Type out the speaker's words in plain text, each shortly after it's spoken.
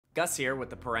Gus here with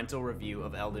the Parental review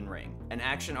of Elden Ring, an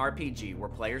action RPG where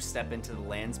players step into the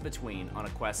lands between on a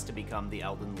quest to become the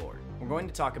Elden Lord. We're going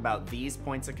to talk about these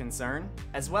points of concern,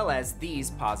 as well as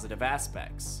these positive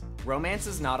aspects. Romance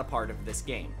is not a part of this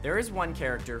game. There is one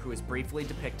character who is briefly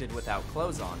depicted without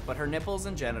clothes on, but her nipples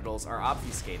and genitals are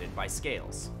obfuscated by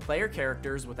scales. Player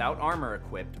characters without armor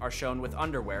equipped are shown with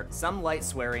underwear. Some light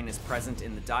swearing is present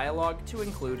in the dialogue to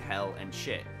include hell and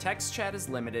shit. Text chat is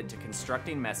limited to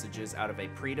constructing messages out of a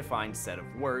predefined set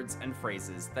of words and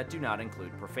phrases that do not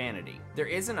include profanity. There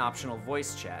is an optional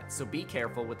voice chat, so be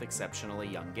careful with exceptionally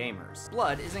young gamers.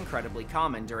 Blood is incredibly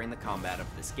common during the combat of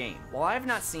this game. While I have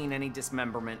not seen any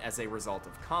dismemberment as a result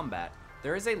of combat,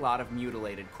 there is a lot of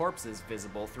mutilated corpses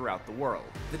visible throughout the world.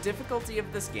 The difficulty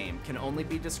of this game can only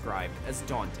be described as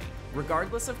daunting.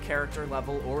 Regardless of character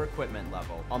level or equipment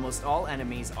level, almost all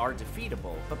enemies are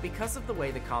defeatable, but because of the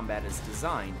way the combat is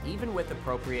designed, even with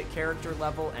appropriate character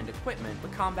level and equipment, the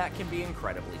combat can be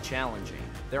incredibly challenging.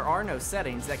 There are no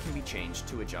settings that can be changed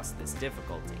to adjust this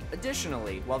difficulty.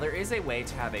 Additionally, while there is a way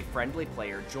to have a friendly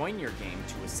player join your game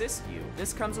to assist you,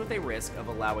 this comes with a risk of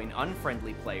allowing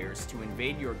unfriendly players to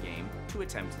invade your game to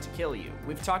attempt to kill you.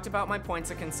 We've talked about my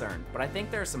points of concern, but I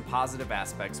think there are some positive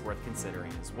aspects worth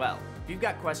considering as well. If you've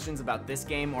got questions about this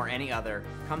game or any other,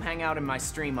 come hang out in my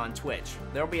stream on Twitch.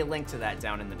 There'll be a link to that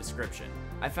down in the description.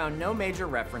 I found no major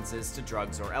references to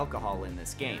drugs or alcohol in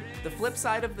this game. The flip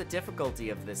side of the difficulty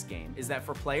of this game is that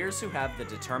for players who have the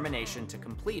determination to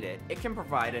complete it, it can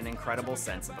provide an incredible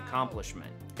sense of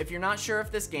accomplishment. If you're not sure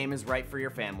if this game is right for your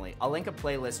family, I'll link a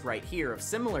playlist right here of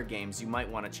similar games you might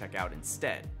want to check out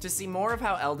instead. To see more of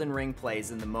how Elden Ring plays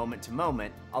in the moment to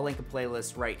moment, I'll link a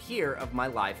playlist right here of my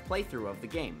live playthrough of the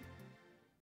game.